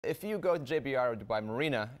If you go to JBR or Dubai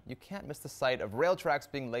Marina, you can't miss the sight of rail tracks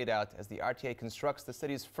being laid out as the RTA constructs the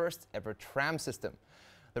city's first ever tram system.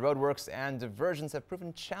 The roadworks and diversions have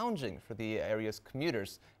proven challenging for the area's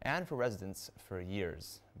commuters and for residents for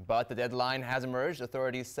years. But the deadline has emerged.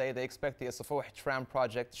 Authorities say they expect the Al-Safouh tram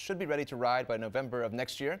project should be ready to ride by November of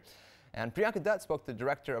next year. And Priyanka Dutt spoke to the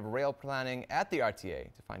director of rail planning at the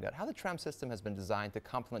RTA to find out how the tram system has been designed to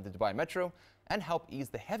complement the Dubai Metro and help ease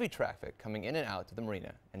the heavy traffic coming in and out to the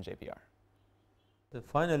marina and JBR. The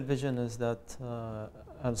final vision is that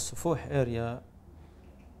Al-Safouh area,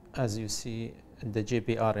 as you see, the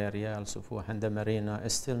JBR area, Al-Safouh and the marina,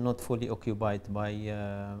 is still not fully occupied by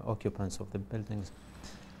occupants of the buildings.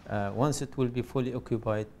 Once it will be fully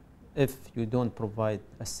occupied, if you don't provide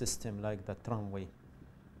a system like the tramway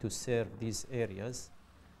to serve these areas,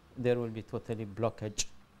 there will be totally blockage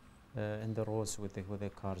in the roads with the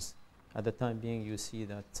cars. At the time being, you see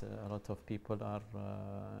that a lot of people are,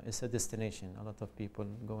 it's a destination. A lot of people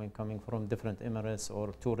coming from different Emirates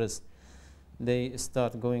or tourists, they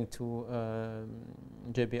start going to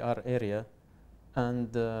JBR area,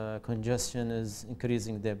 and congestion is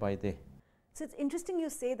increasing day by day. So it's interesting you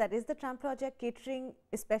say that. Is the tram project catering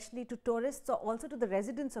especially to tourists or also to the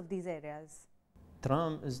residents of these areas?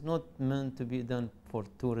 Tram is not meant to be done for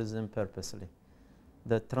tourism purposely.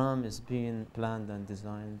 The tram is being planned and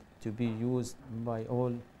designed to be used by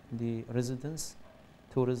all the residents,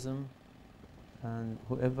 tourism, and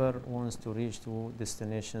whoever wants to reach to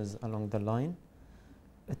destinations along the line.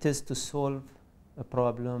 It is to solve a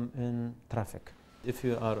problem in traffic. If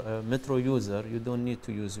you are a metro user, you don't need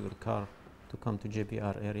to use your car to come to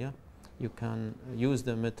JBR area. You can use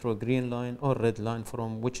the metro green line or red line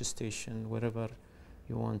from which station, wherever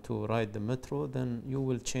you want to ride the metro, then you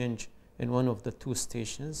will change in one of the two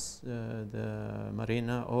stations, the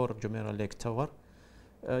Marina or Jumeirah Lake Tower.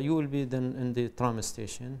 You will be then in the tram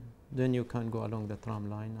station. Then you can go along the tram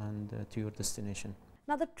line and to your destination.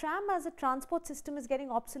 Now, the tram as a transport system is getting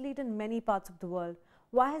obsolete in many parts of the world.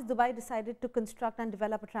 Why has Dubai decided to construct and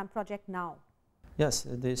develop a tram project now? Yes,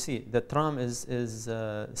 they see the tram is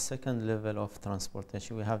second level of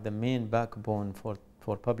transportation. We have the main backbone for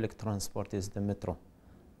public transport is the metro.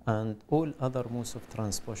 And all other modes of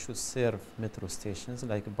transport should serve metro stations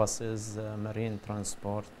like buses, marine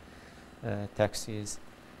transport, taxis.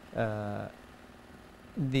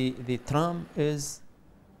 The tram is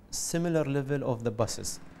similar level of the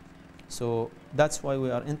buses. So that's why we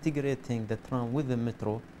are integrating the tram with the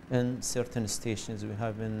metro in certain stations. We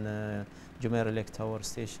have in Jumeirah Lake Tower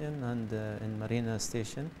station and in Marina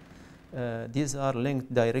station. These are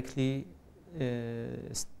linked directly,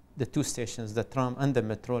 the two stations, the tram and the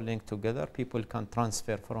metro linked together. People can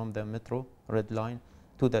transfer from the metro red line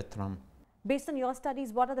to the tram. Based on your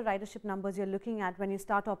studies, what are the ridership numbers you're looking at when you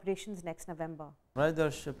start operations next November?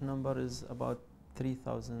 Ridership number is about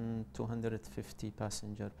 3,250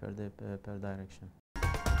 passengers per day per direction.